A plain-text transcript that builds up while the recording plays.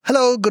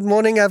Hello, good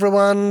morning,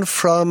 everyone,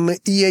 from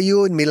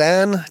EAU in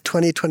Milan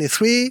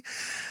 2023.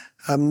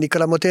 I'm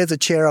Nicolas Mottet, the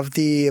chair of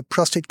the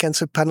Prostate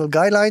Cancer Panel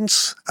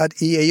Guidelines at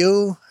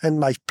EAU, and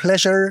my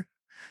pleasure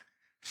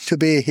to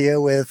be here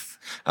with...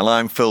 And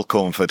I'm Phil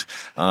Cornford.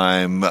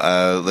 I'm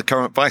the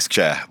current vice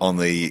chair on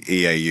the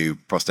EAU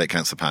Prostate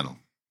Cancer Panel.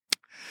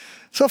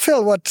 So,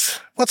 Phil,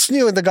 what's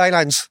new in the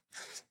guidelines?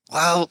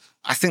 Well,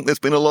 I think there's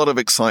been a lot of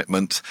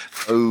excitement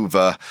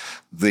over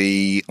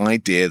the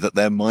idea that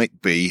there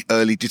might be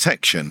early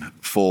detection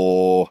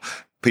for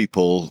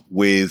people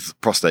with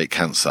prostate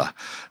cancer.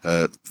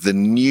 The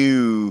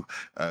new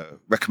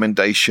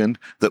recommendation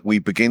that we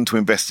begin to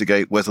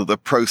investigate whether the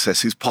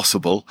process is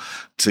possible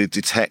to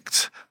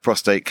detect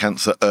prostate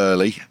cancer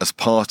early as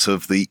part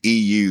of the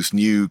EU's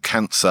new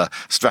cancer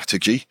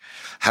strategy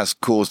has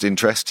caused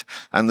interest.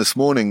 And this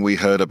morning we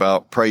heard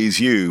about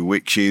PRAISE-U,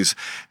 which is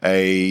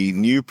a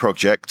new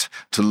project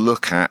to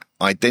look at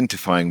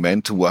identifying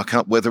men to work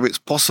out whether it's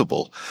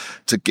possible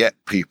to get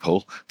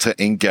people to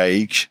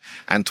engage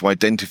and to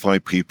identify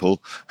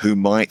people who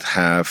might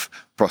have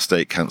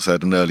prostate cancer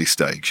at an early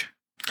stage.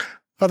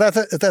 Well,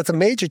 that's a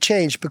major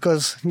change,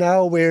 because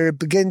now we're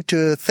beginning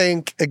to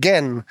think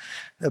again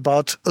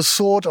about a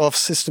sort of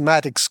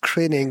systematic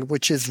screening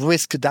which is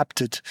risk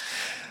adapted.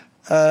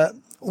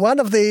 One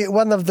of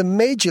the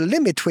major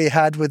limits we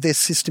had with this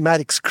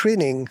systematic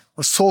screening,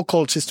 or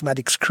so-called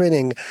systematic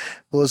screening,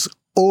 was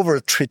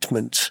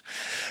over-treatment.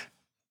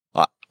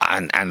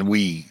 And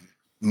we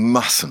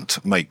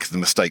mustn't make the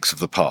mistakes of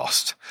the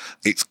past.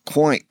 It's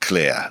quite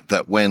clear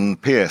that when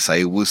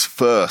PSA was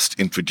first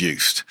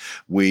introduced,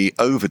 we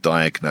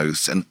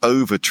overdiagnosed and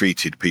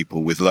overtreated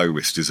people with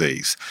low-risk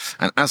disease.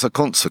 And as a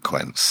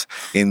consequence,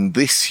 in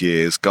this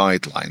year's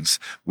guidelines,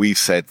 we've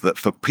said that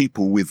for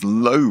people with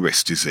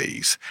low-risk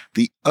disease,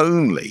 the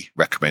only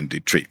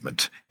recommended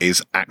treatment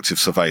is active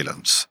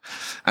surveillance.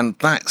 And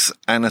that's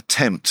an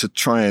attempt to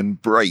try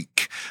and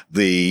break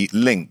the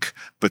link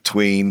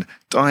between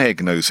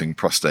diagnosing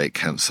prostate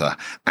cancer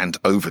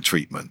and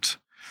overtreatment.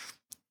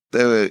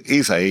 There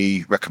is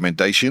a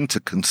recommendation to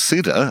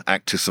consider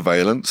active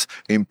surveillance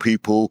in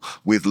people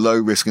with low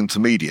risk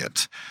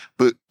intermediate,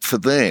 but for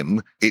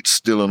them, it's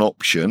still an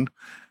option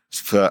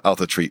for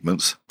other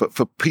treatments. But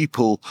for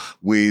people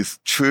with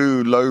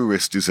true low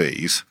risk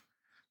disease,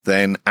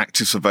 then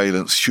active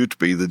surveillance should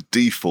be the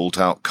default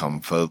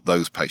outcome for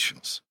those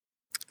patients.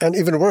 And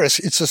even worse,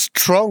 it's a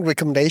strong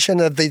recommendation,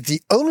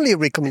 the only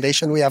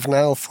recommendation we have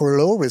now for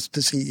low-risk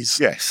disease.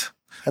 Yes.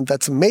 And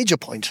that's a major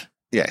point.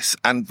 Yes,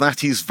 and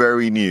that is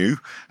very new.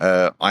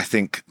 I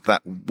think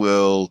that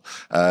will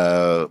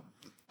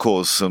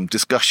cause some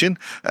discussion.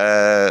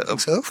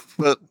 So?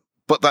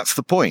 But that's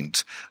the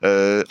point.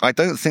 I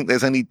don't think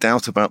there's any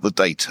doubt about the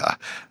data.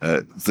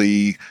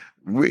 The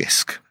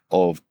risk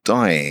of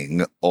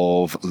dying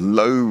of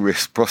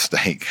low-risk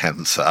prostate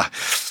cancer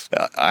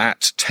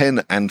at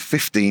 10 and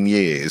 15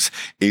 years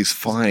is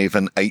 5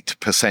 and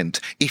 8%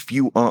 if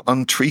you are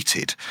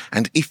untreated.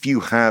 And if you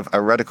have a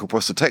radical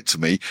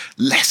prostatectomy,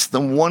 less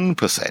than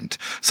 1%.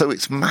 So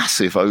it's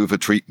massive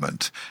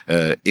over-treatment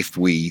if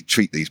we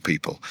treat these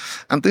people.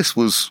 And this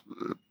was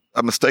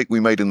a mistake we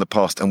made in the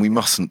past, and we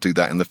mustn't do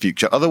that in the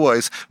future.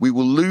 Otherwise, we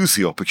will lose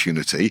the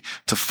opportunity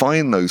to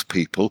find those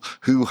people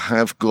who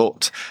have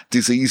got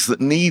disease that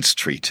needs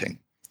treating.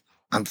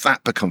 And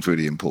that becomes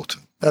really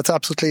important.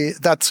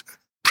 That's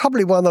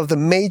probably one of the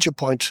major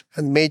points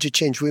and major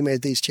change we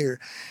made this year.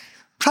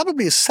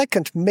 Probably a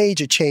second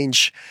major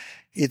change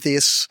is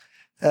this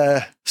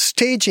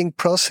staging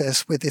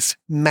process with this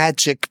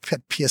magic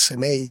PET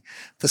PSMA,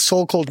 the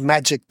so-called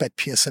magic PET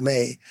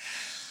PSMA.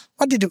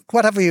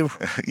 What have you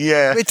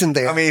written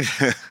there? I mean,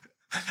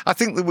 I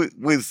think that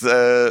with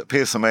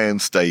PSMA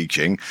and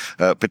staging,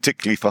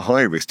 particularly for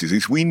high-risk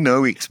disease, we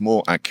know it's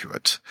more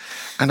accurate.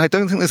 And I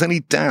don't think there's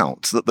any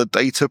doubt that the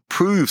data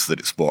proves that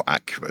it's more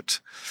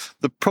accurate.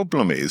 The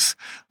problem is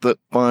that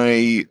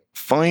by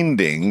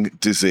finding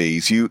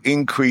disease, you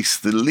increase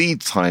the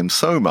lead time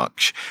so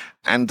much,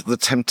 and the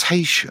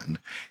temptation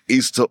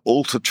is to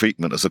alter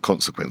treatment as a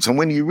consequence. And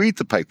when you read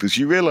the papers,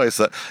 you realize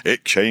that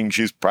it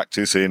changes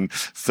practice in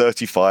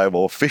 35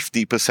 or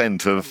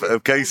 50%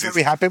 of cases. Are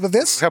we happy with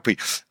this? Happy.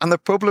 And the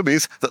problem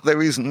is that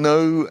there is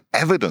no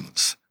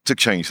evidence to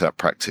change that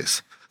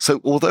practice. So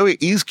although it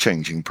is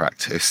changing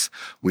practice,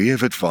 we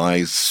have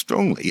advised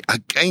strongly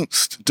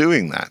against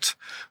doing that,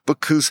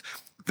 because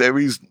there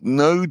is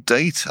no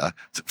data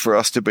for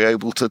us to be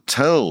able to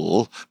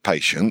tell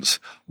patients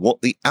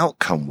what the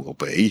outcome will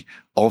be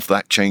of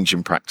that change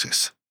in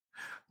practice.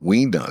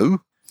 We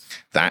know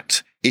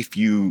that if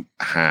you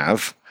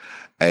have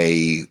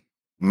a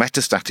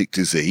metastatic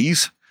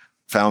disease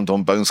found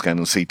on bone scan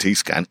and CT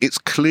scan, it's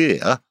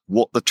clear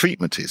what the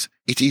treatment is.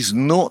 It is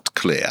not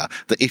clear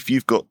that if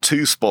you've got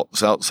 2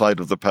 spots outside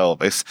of the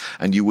pelvis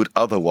and you would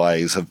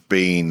otherwise have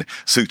been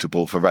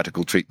suitable for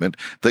radical treatment,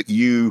 that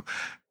you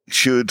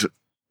should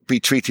be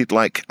treated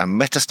like a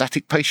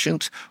metastatic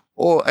patient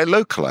or a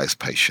localized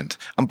patient.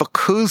 And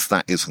because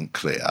that isn't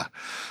clear,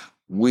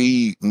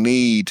 we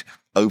need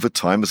over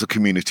time as a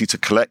community to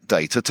collect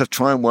data to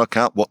try and work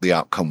out what the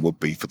outcome would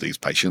be for these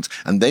patients.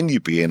 And then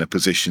you'd be in a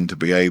position to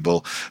be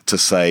able to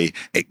say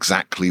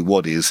exactly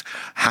what is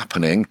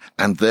happening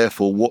and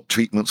therefore what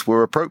treatments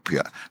were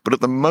appropriate. But at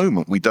the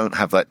moment, we don't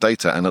have that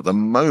data. And at the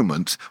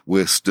moment,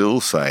 we're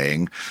still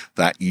saying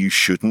that you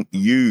shouldn't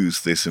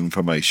use this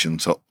information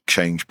to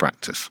change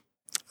practice.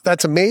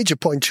 That's a major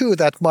point too.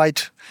 That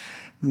might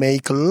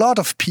make a lot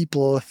of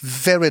people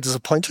very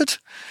disappointed,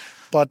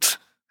 but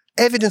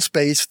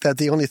evidence-based, that's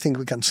the only thing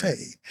we can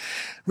say.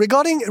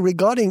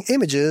 Regarding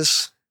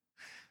images,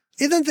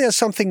 isn't there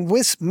something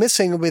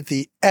missing with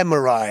the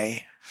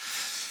MRI?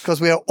 Because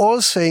we are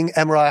all saying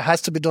MRI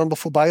has to be done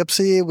before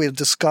biopsy. We've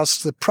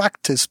discussed the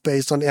practice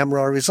based on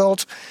MRI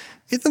results.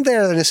 Isn't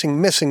there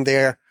anything missing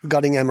there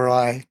regarding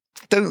MRI?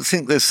 I don't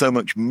think there's so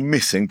much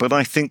missing, but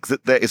I think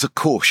that there is a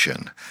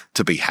caution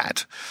to be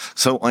had.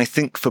 So I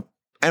think for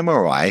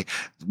MRI,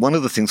 one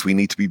of the things we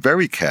need to be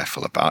very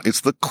careful about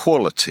is the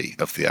quality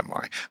of the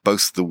MRI.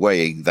 Both the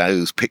way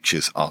those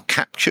pictures are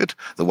captured,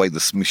 the way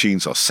the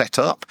machines are set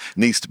up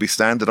needs to be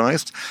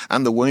standardized,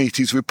 and the way it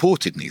is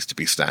reported needs to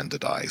be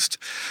standardized.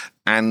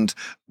 And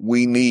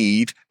we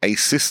need a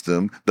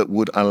system that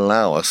would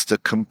allow us to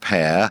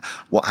compare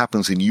what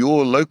happens in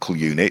your local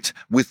unit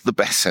with the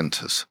best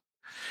centers.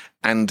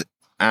 And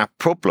our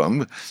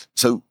problem,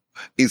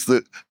 is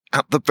that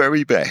at the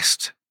very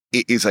best,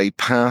 it is a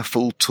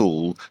powerful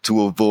tool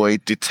to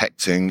avoid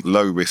detecting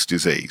low-risk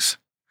disease.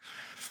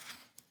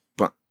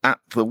 But at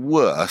the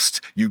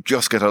worst, you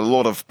just get a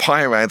lot of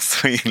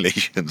PIRAD3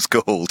 lesions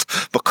called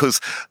because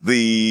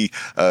the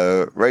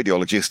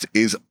radiologist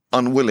is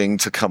unwilling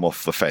to come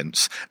off the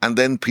fence. And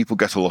then people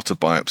get a lot of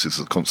biopsies as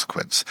a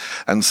consequence.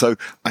 And so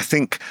I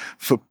think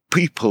for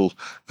people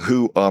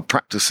who are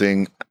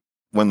practicing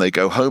when they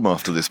go home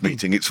after this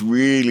meeting, it's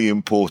really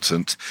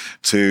important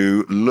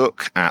to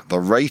look at the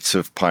rate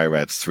of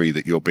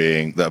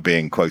PIRAD3 that are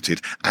being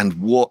quoted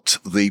and what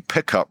the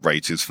pickup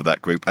rate is for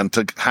that group, and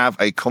to have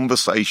a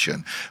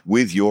conversation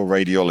with your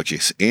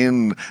radiologist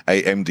in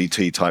a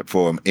MDT type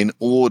forum in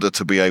order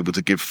to be able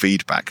to give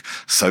feedback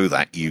so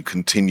that you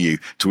continue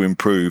to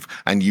improve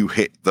and you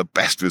hit the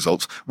best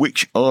results,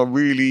 which are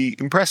really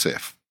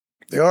impressive.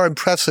 They are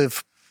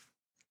impressive.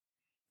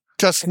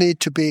 Just need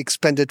to be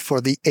expended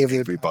for the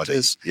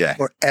everybody,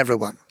 for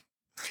everyone.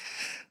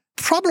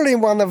 Probably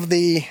one of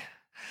the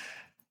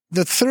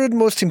third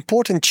most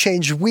important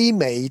change we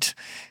made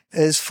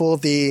is for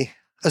a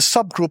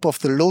subgroup of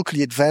the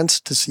locally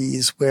advanced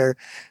disease, where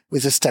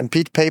with a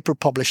Stampede paper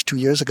published 2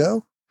 years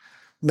ago.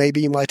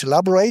 Maybe you might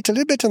elaborate a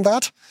little bit on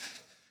that.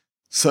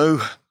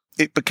 So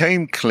it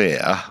became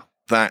clear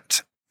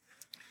that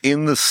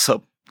in the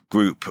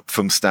subgroup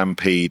from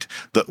Stampede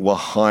that were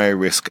high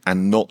risk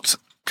and not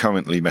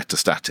currently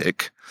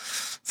metastatic.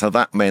 So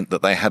that meant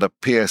that they had a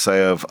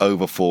PSA of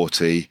over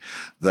 40.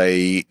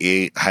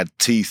 They had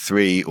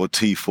T3 or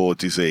T4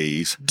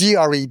 disease.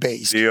 DRE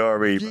based.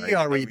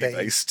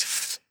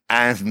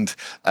 And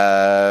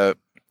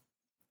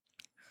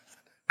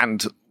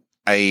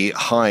a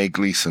high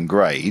Gleason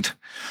grade.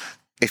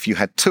 If you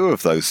had two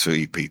of those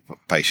three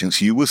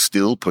patients, you were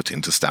still put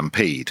into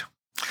Stampede.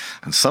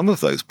 And some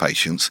of those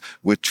patients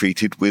were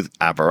treated with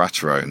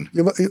abiraterone.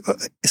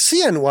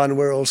 CN1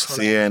 were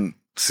also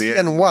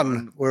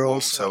CN1 were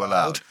also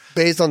allowed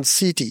based on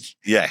CT.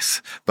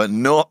 Yes, but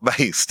not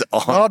based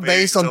on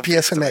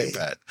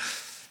PSMA.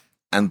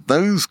 And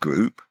those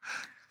group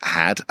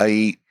had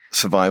a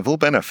survival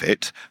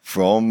benefit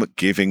from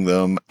giving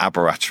them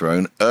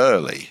abiraterone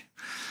early.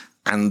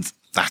 And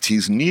that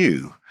is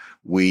new.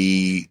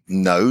 We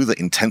know that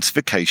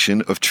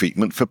intensification of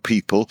treatment for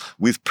people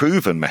with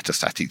proven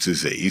metastatic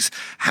disease,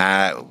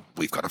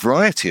 we've got a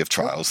variety of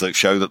trials that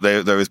show that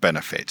there is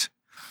benefit.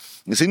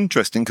 It's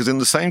interesting because in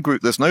the same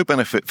group, there's no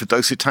benefit for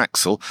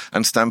docetaxel,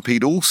 and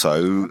Stampede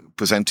also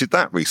presented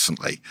that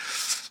recently.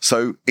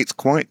 So it's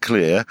quite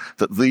clear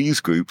that these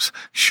groups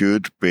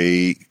should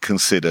be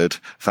considered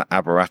for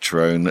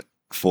abiraterone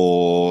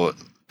for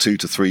 2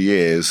 to 3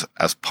 years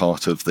as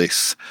part of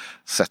this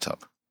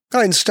setup.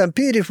 In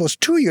Stampede, it was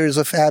 2 years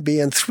of ABI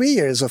and 3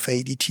 years of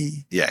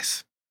ADT.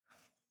 Yes.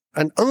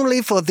 And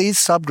only for these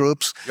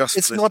subgroups.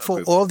 It's not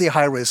for all the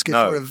high risk. It's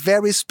for a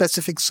very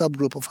specific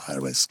subgroup of high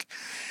risk.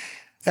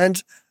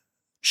 And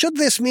should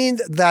this mean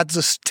that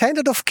the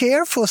standard of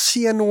care for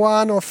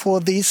CN1 or for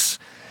these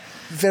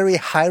very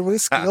high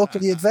risk,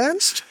 locally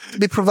advanced,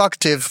 be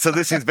provocative? So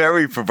this is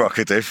very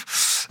provocative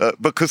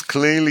because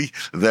clearly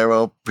there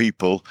are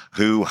people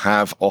who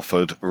have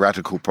offered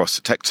radical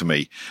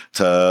prostatectomy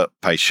to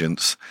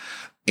patients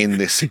in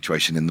this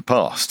situation in the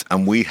past.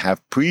 And we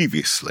have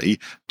previously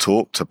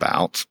talked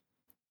about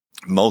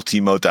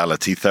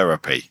multimodality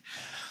therapy.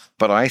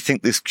 But I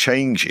think this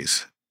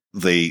changes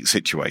the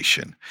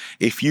situation.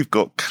 If you've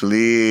got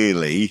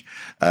clearly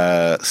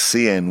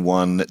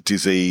CN1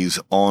 disease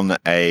on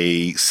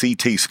a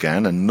CT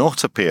scan and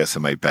not a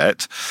PSMA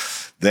PET,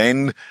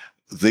 then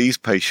these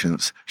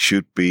patients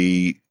should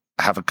be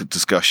have a good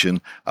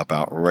discussion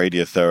about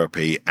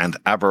radiotherapy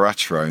and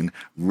abiraterone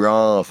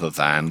rather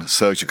than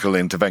surgical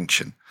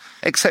intervention,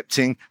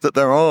 accepting that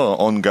there are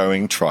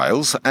ongoing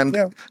trials.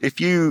 And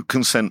if you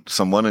consent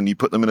someone and you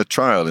put them in a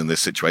trial in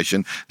this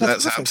situation,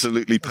 that's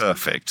absolutely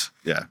perfect.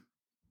 Yeah.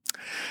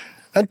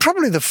 And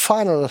probably the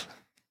final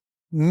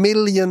 $1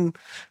 million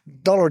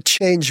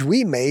change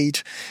we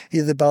made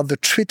is about the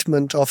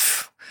treatment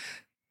of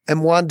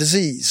M1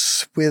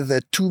 disease, with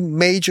the 2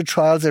 major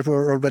trials that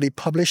were already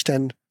published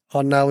and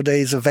are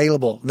nowadays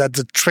available. That's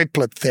the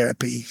triplet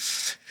therapy.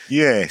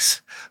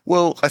 Yes.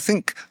 Well, I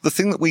think the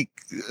thing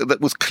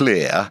that was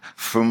clear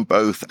from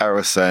both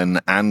Arisen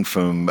and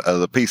from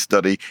the Peace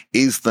study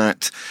is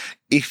that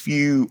if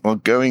you are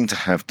going to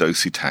have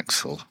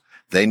docetaxel,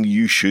 then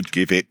you should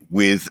give it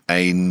with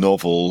a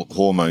novel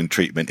hormone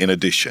treatment in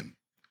addition.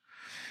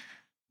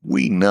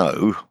 We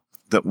know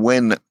that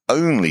when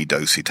only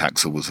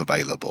docetaxel was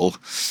available,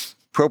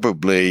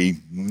 probably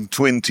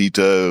 20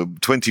 to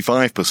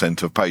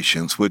 25% of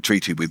patients were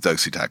treated with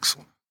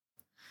docetaxel.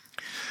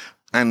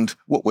 And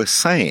what we're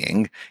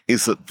saying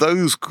is that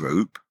those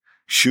group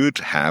should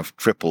have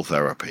triple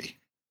therapy.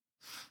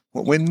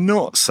 What we're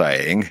not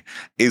saying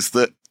is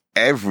that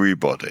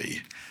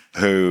everybody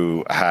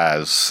who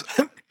has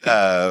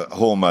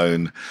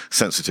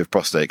hormone-sensitive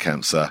prostate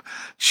cancer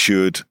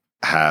should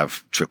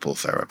have triple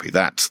therapy.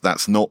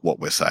 That's not what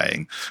we're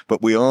saying.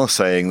 But we are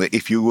saying that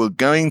if you were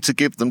going to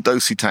give them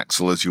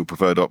docetaxel as your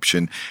preferred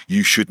option,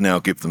 you should now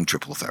give them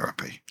triple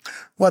therapy.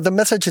 Well, the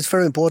message is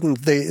very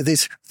important.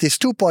 These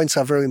 2 points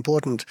are very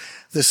important.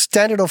 The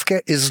standard of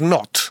care is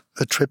not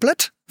a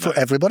triplet for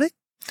everybody.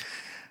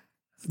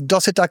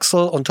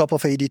 Docetaxel on top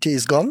of ADT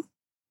is gone,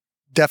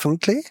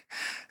 definitely.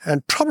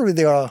 And probably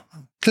there are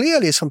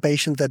clearly some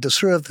patients that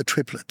deserve the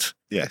triplet.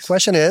 Yes. The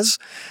question is,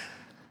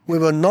 we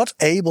were not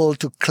able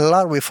to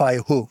clarify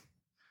who.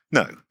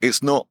 No,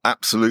 it's not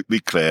absolutely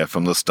clear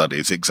from the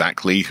studies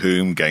exactly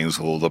whom gains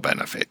all the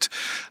benefit.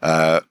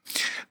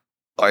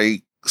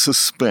 I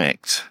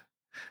suspect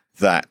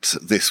that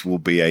this will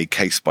be a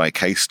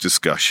case-by-case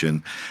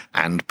discussion,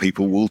 and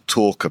people will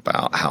talk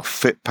about how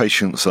fit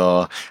patients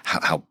are,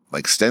 how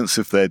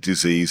extensive their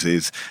disease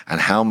is, and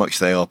how much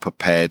they are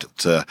prepared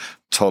to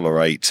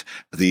tolerate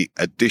the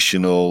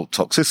additional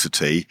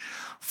toxicity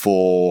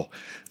for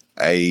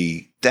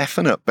a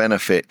definite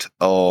benefit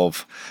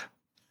of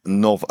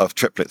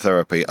triplet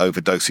therapy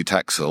over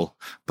docetaxel,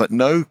 but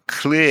no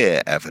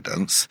clear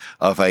evidence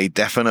of a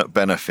definite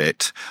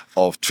benefit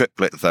of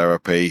triplet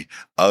therapy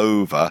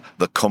over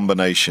the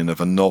combination of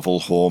a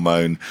novel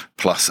hormone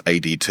plus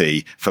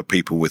ADT for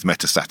people with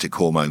metastatic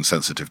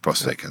hormone-sensitive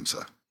prostate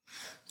cancer.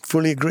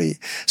 Fully agree.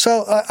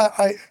 So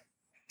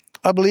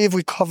I believe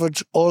we covered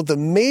all the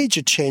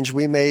major change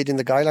we made in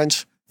the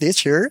guidelines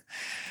this year.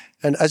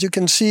 And as you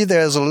can see,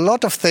 there's a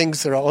lot of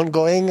things that are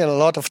ongoing and a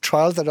lot of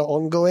trials that are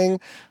ongoing.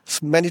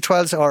 Many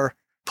trials are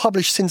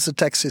published since the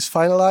text is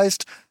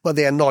finalized, but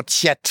they are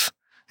not yet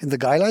in the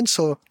guidelines.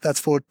 So that's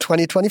for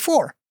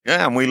 2024.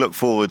 Yeah, and we look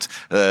forward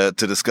to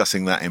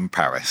discussing that in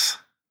Paris.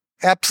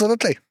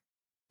 Absolutely.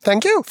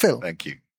 Thank you, Phil. Thank you.